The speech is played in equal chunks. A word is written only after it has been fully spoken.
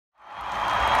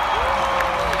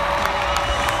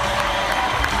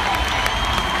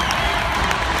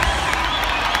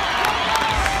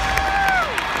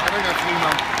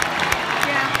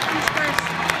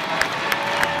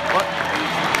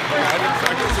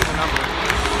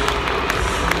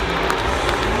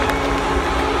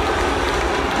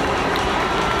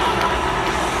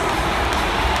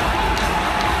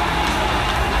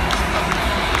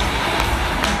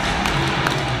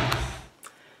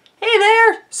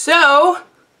So,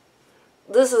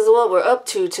 this is what we're up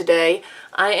to today.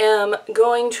 I am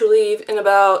going to leave in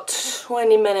about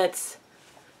 20 minutes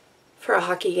for a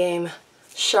hockey game.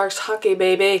 Sharks hockey,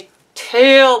 baby.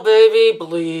 Teal, baby.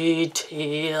 Bleed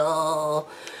teal.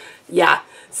 Yeah,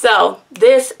 so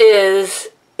this is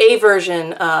a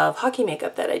version of hockey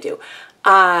makeup that I do.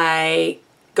 I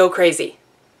go crazy.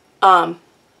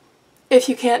 If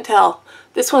you can't tell,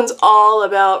 this one's all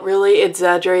about really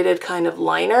exaggerated kind of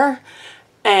liner,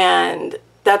 and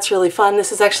that's really fun.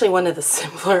 This is actually one of the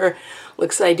simpler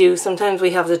looks I do. Sometimes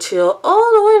we have the teal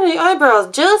all the way to the eyebrows,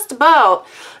 just about.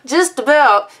 If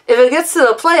it gets to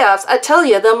the playoffs, I tell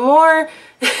you, the more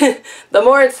the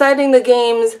more exciting the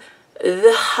games,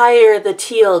 the higher the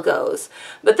teal goes.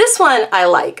 But this one I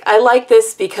like. I like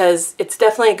this because it's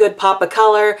definitely a good pop of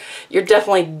color. You're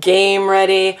definitely game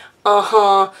ready.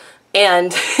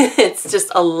 And it's just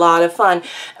a lot of fun.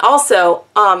 Also,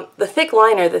 the thick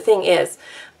liner, the thing is,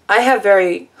 I have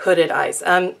very hooded eyes.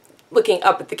 I'm looking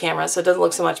up at the camera, so it doesn't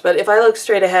look so much. But if I look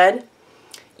straight ahead,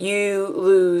 you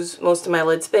lose most of my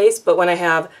lid space. But when I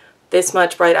have this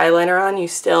much bright eyeliner on, you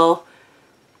still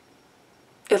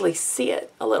at least see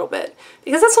it a little bit.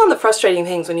 Because that's one of the frustrating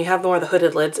things when you have more of the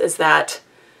hooded lids is that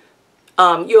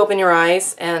you open your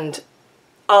eyes and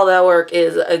all that work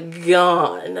is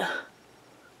gone.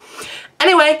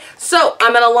 Anyway, so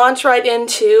I'm going to launch right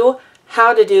into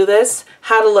how to do this,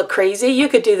 how to look crazy. You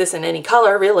could do this in any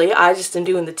color, really. I just am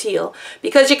doing the teal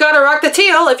because you got to rock the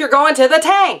teal if you're going to the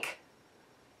tank.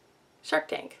 Shark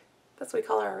Tank. That's what we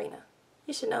call our arena.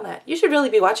 You should know that. You should really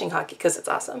be watching hockey because it's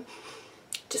awesome.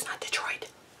 Just not Detroit.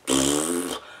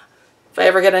 If I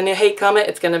ever get a new hate comment,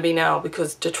 it's going to be now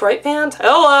because Detroit fans,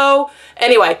 hello.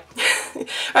 Anyway,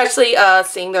 actually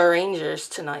seeing the Rangers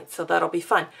tonight, so that'll be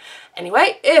fun.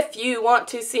 Anyway, if you want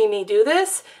to see me do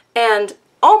this and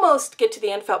almost get to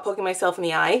the end without poking myself in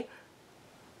the eye,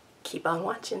 keep on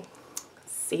watching.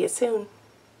 See you soon.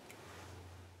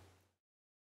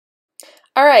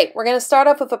 Alright, we're going to start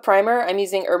off with a primer. I'm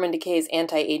using Urban Decay's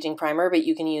anti-aging primer, but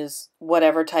you can use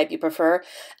whatever type you prefer.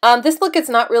 This look is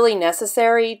not really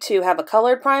necessary to have a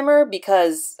colored primer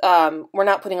because we're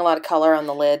not putting a lot of color on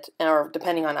the lid, or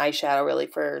depending on eyeshadow really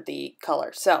for the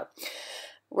color. So,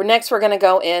 next we're going to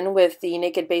go in with the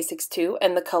Naked Basics 2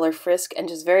 and the color Frisk and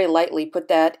just very lightly put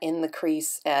that in the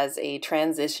crease as a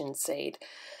transition shade.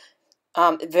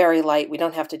 Very light, we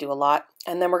don't have to do a lot.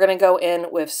 And then we're going to go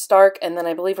in with Stark, and then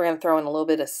I believe we're going to throw in a little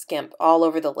bit of Skimp all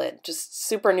over the lid. Just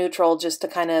super neutral, just to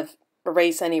kind of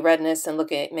erase any redness and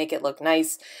make it look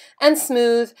nice and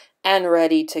smooth and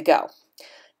ready to go.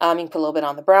 You can put a little bit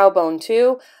on the brow bone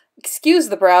too. Excuse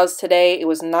the brows today, it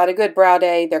was not a good brow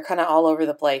day. They're kind of all over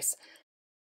the place.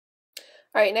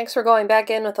 Alright, next we're going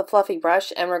back in with a fluffy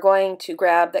brush, and we're going to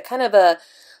grab that kind of a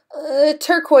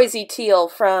turquoisey teal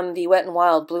from the Wet n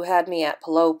Wild Blue Had Me at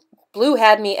Hello.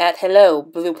 Yeah,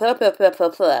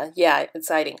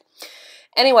 exciting.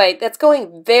 Anyway, that's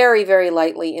going very, very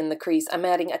lightly in the crease. I'm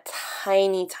adding a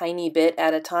tiny, tiny bit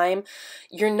at a time.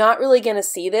 You're not really going to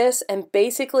see this, and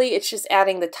basically it's just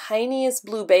adding the tiniest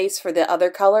blue base for the other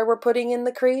color we're putting in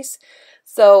the crease.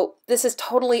 So this is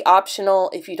totally optional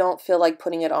if you don't feel like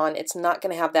putting it on. It's not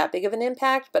going to have that big of an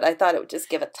impact, but I thought it would just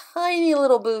give a tiny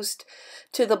little boost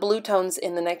to the blue tones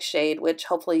in the next shade, which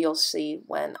hopefully you'll see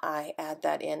when I add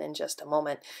that in just a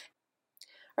moment.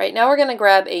 All right, now we're going to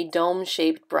grab a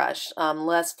dome-shaped brush,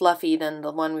 less fluffy than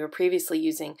the one we were previously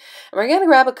using. And we're going to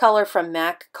grab a color from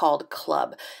MAC called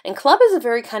Club. And Club is a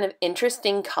very kind of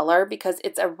interesting color because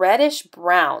it's a reddish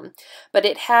brown, but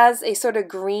it has a sort of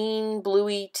green,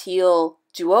 bluey, teal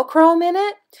duochrome in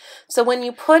it. So when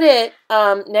you put it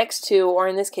next to, or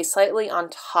in this case slightly on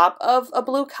top of a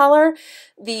blue color,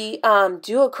 the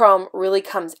duochrome really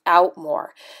comes out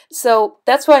more. So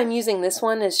that's why I'm using this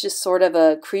one as just sort of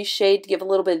a crease shade to give a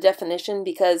little bit of definition,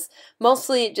 because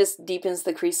mostly it just deepens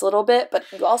the crease a little bit, but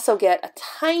you also get a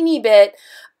tiny bit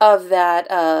of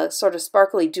that sort of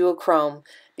sparkly duochrome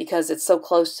because it's so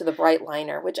close to the bright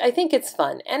liner, which I think it's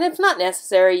fun. And it's not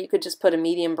necessary. You could just put a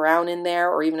medium brown in there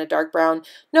or even a dark brown,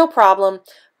 no problem.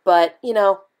 But, you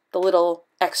know, the little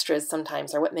extras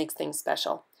sometimes are what makes things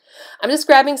special. I'm just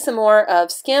grabbing some more of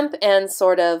Skimp and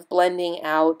sort of blending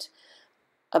out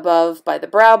above by the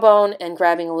brow bone and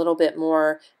grabbing a little bit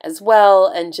more as well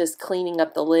and just cleaning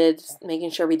up the lid,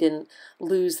 making sure we didn't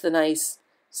lose the nice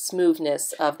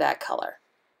smoothness of that color.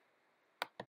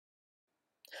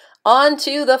 On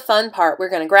to the fun part. We're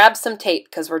going to grab some tape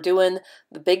because we're doing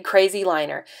the big crazy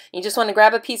liner. You just want to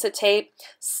grab a piece of tape,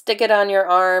 stick it on your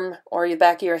arm or the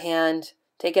back of your hand,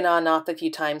 take it on and off a few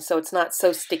times so it's not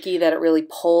so sticky that it really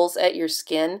pulls at your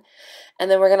skin. And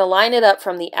then we're going to line it up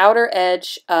from the outer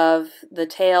edge of the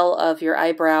tail of your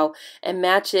eyebrow and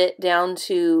match it down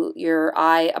to your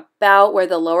eye about where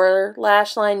the lower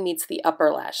lash line meets the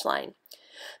upper lash line.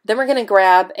 Then we're going to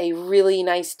grab a really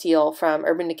nice teal from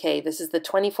Urban Decay. This is the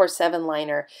 24/7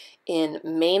 liner in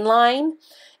Mainline.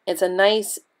 It's a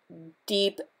nice,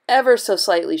 deep, ever so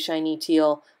slightly shiny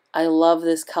teal. I love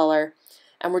this color.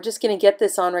 And we're just going to get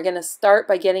this on. We're going to start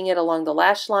by getting it along the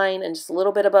lash line and just a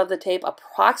little bit above the tape,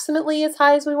 approximately as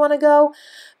high as we want to go.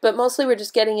 But mostly we're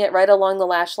just getting it right along the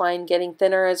lash line, getting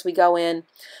thinner as we go in.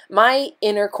 My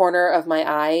inner corner of my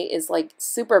eye is like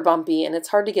super bumpy, and it's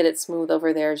hard to get it smooth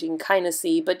over there, as you can kind of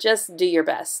see, but just do your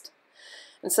best.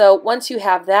 And so once you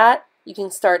have that, you can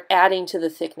start adding to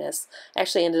the thickness. I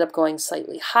actually ended up going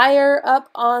slightly higher up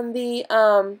on the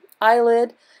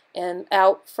eyelid and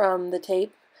out from the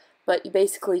tape. But you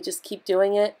basically just keep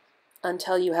doing it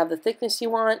until you have the thickness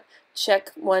you want.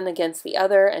 Check one against the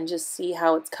other and just see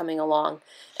how it's coming along.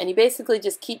 And you basically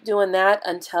just keep doing that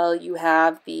until you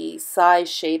have the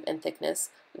size, shape, and thickness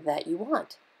that you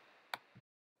want.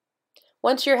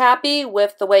 Once you're happy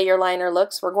with the way your liner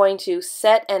looks, we're going to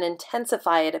set and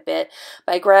intensify it a bit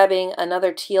by grabbing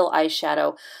another teal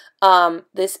eyeshadow.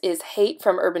 This is Hate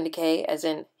from Urban Decay, as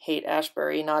in Hate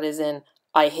Ashbury, not as in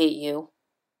I hate you.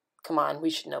 Come on, we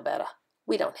should know better.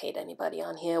 We don't hate anybody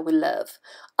on here. We love.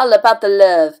 All about the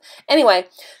love. Anyway,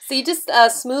 so you just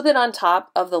smooth it on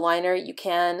top of the liner. You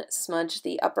can smudge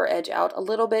the upper edge out a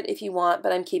little bit if you want,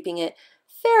 but I'm keeping it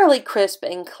fairly crisp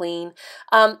and clean.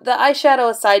 The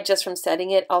eyeshadow, aside just from setting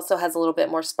it, also has a little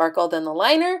bit more sparkle than the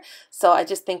liner, so I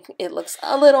just think it looks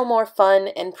a little more fun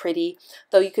and pretty,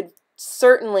 though you could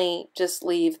certainly just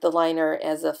leave the liner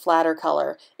as a flatter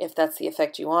color if that's the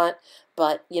effect you want,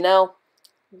 but you know,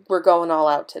 we're going all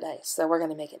out today, so we're going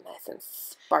to make it nice and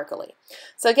sparkly.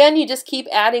 So again, you just keep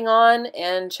adding on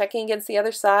and checking against the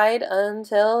other side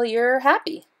until you're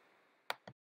happy.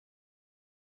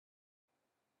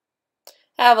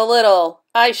 Have a little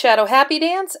eyeshadow happy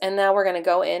dance, and now we're going to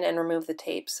go in and remove the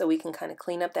tape so we can kind of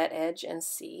clean up that edge and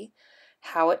see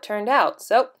how it turned out.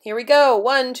 So here we go.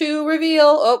 1, 2,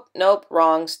 reveal. Oh, nope,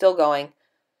 wrong. Still going.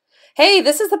 Hey,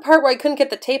 this is the part where I couldn't get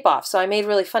the tape off, so I made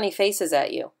really funny faces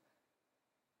at you.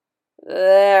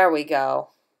 There we go.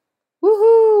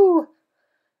 Woohoo!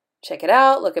 Check it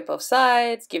out. Look at both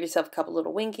sides. Give yourself a couple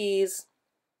little winkies.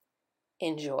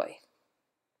 Enjoy.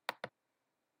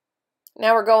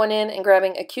 Now we're going in and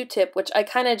grabbing a Q-tip, which I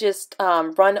kind of just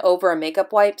run over a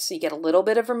makeup wipe so you get a little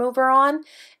bit of remover on,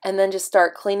 and then just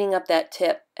start cleaning up that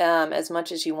tip as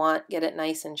much as you want. Get it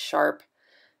nice and sharp.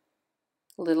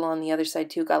 A little on the other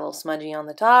side too. Got a little smudgy on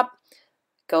the top.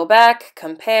 Go back,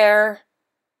 compare.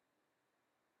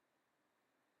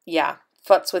 Yeah,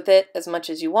 futz with it as much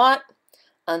as you want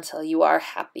until you are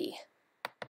happy.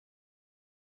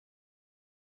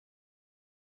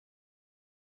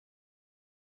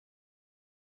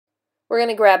 We're going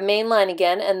to grab Mainline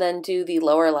again and then do the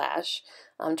lower lash.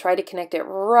 Try to connect it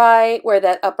right where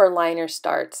that upper liner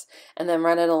starts and then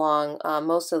run it along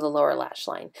most of the lower lash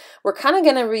line. We're kind of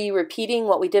going to be repeating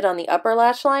what we did on the upper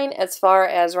lash line as far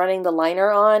as running the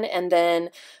liner on and then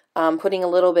putting a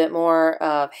little bit more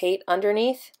of Hate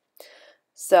underneath.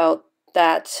 So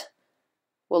that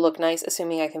will look nice,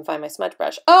 assuming I can find my smudge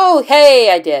brush. Oh, hey,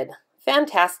 I did.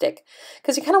 Fantastic.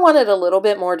 Because you kind of want it a little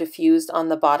bit more diffused on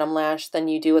the bottom lash than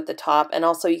you do at the top. And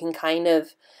also you can kind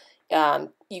of,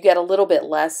 you get a little bit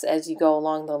less as you go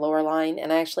along the lower line.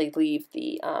 And I actually leave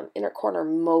the inner corner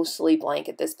mostly blank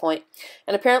at this point.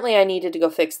 And apparently I needed to go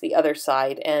fix the other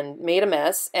side and made a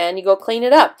mess. And you go clean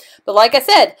it up. But like I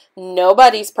said,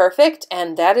 nobody's perfect.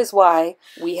 And that is why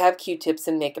we have Q-tips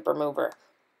and makeup remover.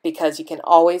 Because you can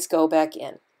always go back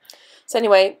in. So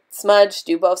anyway, smudge,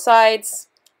 do both sides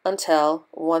until,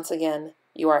 once again,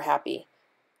 you are happy.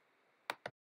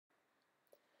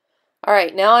 All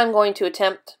right, now I'm going to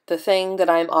attempt the thing that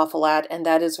I'm awful at, and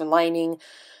that is lining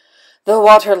the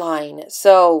waterline.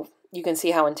 So you can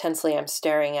see how intensely I'm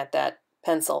staring at that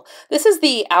pencil. This is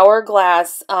the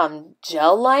Hourglass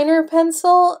gel liner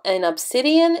pencil in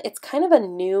Obsidian. It's kind of a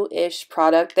new-ish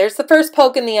product. There's the first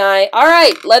poke in the eye. All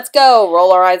right, let's go.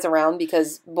 Roll our eyes around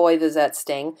because, boy, does that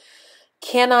sting.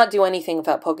 Cannot do anything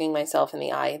without poking myself in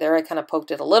the eye. There, I kind of poked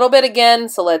it a little bit again,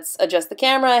 so let's adjust the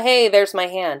camera. Hey, there's my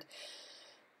hand.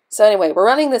 So anyway, we're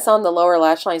running this on the lower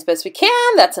lash line as best we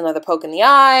can. That's another poke in the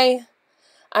eye.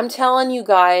 I'm telling you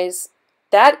guys,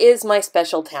 that is my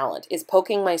special talent, is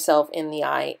poking myself in the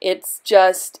eye. It's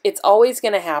just, it's always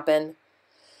going to happen.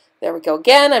 There we go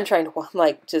again. I'm trying to,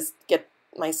 like, just get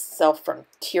myself from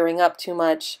tearing up too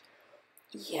much.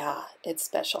 yeah, it's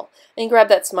special. And grab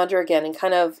that smudger again and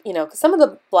kind of, you know, because some of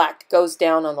the black goes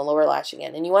down on the lower lash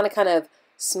again. And you want to kind of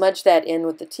smudge that in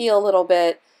with the teal a little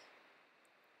bit.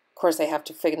 Of course, I have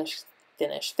to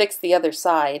fix the other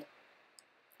side.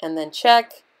 And then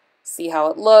check, see how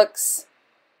it looks.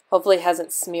 Hopefully it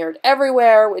hasn't smeared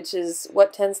everywhere, which is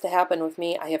what tends to happen with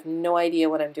me. I have no idea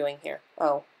what I'm doing here.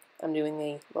 Oh, I'm doing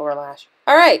the lower lash.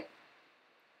 All right.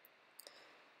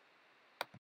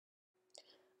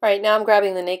 All right, now I'm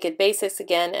grabbing the Naked Basics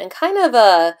again and kind of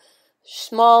a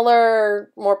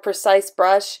smaller, more precise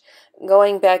brush,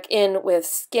 going back in with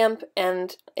Skimp,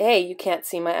 and hey, you can't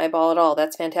see my eyeball at all.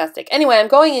 That's fantastic. Anyway, I'm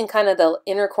going in kind of the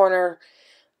inner corner,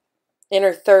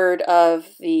 inner third of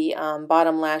the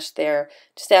bottom lash there.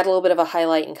 Just add a little bit of a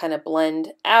highlight and kind of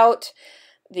blend out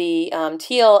the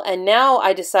teal. And now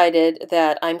I decided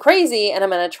that I'm crazy and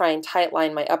I'm going to try and tight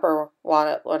line my upper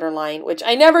waterline, which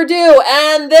I never do.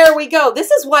 And there we go.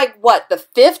 This is like, what, the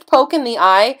 5th poke in the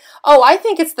eye? Oh, I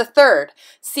think it's the 3rd.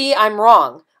 See, I'm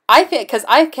wrong. I think, because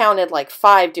I've counted like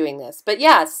 5 doing this. But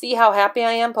yeah, see how happy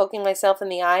I am poking myself in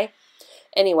the eye?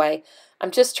 Anyway,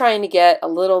 I'm just trying to get a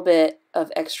little bit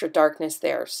of extra darkness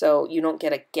there so you don't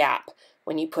get a gap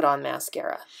when you put on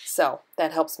mascara. So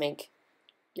that helps make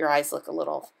your eyes look a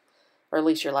little, or at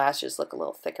least your lashes look a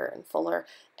little thicker and fuller.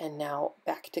 And now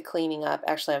back to cleaning up.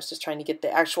 Actually, I was just trying to get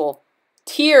the actual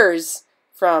tears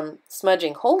from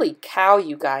smudging. Holy cow,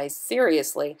 you guys,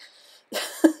 seriously.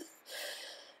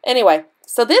 Anyway,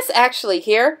 so this actually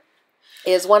here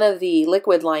is one of the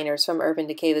liquid liners from Urban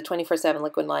Decay, the 24/7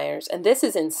 liquid liners, and this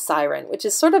is in Siren, which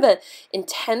is sort of an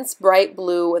intense bright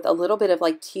blue with a little bit of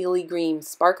like tealy green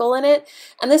sparkle in it.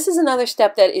 And this is another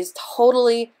step that is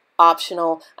totally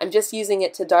optional. I'm just using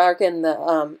it to darken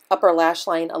the upper lash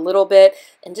line a little bit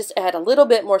and just add a little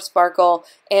bit more sparkle,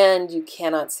 and you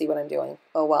cannot see what I'm doing.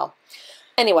 Oh well.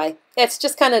 Anyway, it's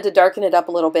just kind of to darken it up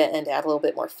a little bit and to add a little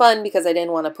bit more fun because I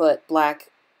didn't want to put black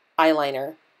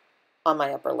eyeliner on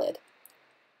my upper lid.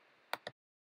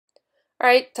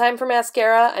 Alright, time for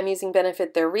mascara. I'm using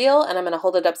Benefit They're Real, and I'm going to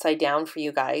hold it upside down for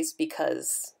you guys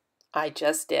because I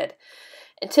just did.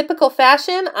 In typical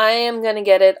fashion, I am going to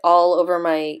get it all over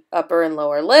my upper and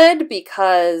lower lid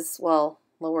because, well,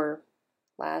 lower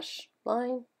lash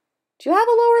line. Do you have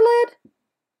a lower lid?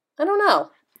 I don't know.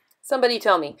 Somebody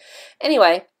tell me.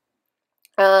 Anyway,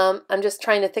 I'm just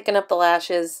trying to thicken up the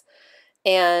lashes,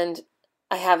 and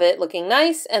I have it looking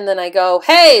nice, and then I go,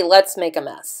 hey, let's make a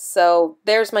mess. So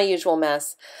there's my usual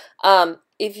mess.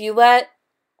 If you let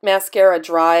mascara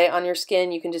dry on your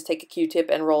skin, you can just take a Q-tip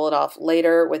and roll it off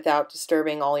later without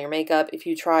disturbing all your makeup. If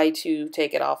you try to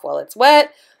take it off while it's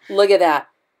wet, look at that.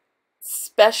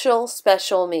 Special,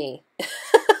 special me.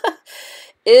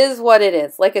 Is what it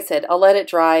is. Like I said, I'll let it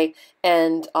dry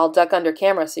and I'll duck under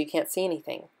camera so you can't see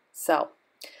anything. So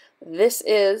this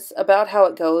is about how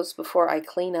it goes before I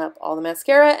clean up all the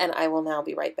mascara, and I will now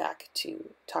be right back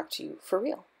to talk to you for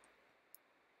real.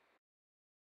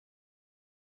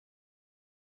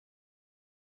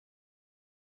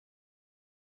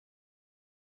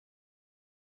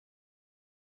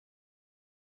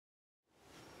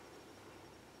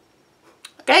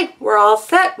 Okay, we're all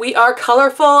set. We are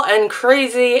colorful and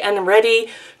crazy and ready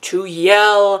to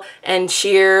yell and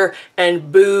cheer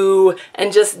and boo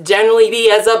and just generally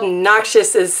be as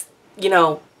obnoxious as, you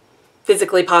know,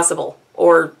 physically possible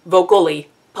or vocally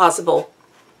possible,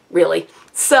 really.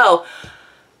 So,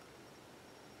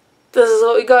 this is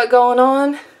what we got going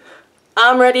on.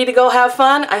 I'm ready to go have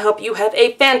fun. I hope you have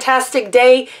a fantastic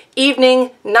day,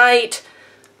 evening, night,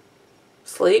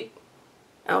 sleep.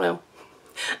 I don't know.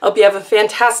 I hope you have a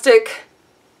fantastic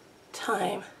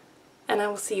time, and I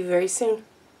will see you very soon.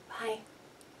 Bye.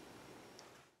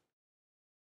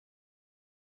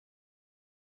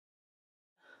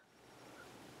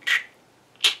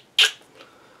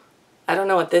 I don't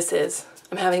know what this is.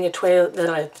 I'm having a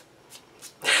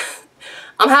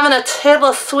I'm having a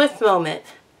Taylor Swift moment.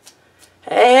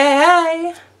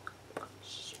 Hey, hey.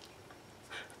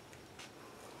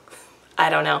 I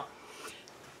don't know.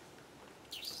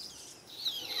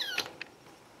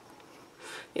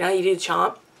 You know how you do the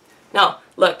chomp? No,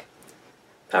 look.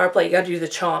 Power play, you gotta do the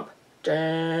chomp.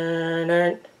 Dun,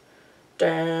 dun,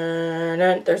 dun,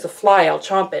 dun. There's a fly, I'll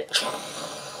chomp it.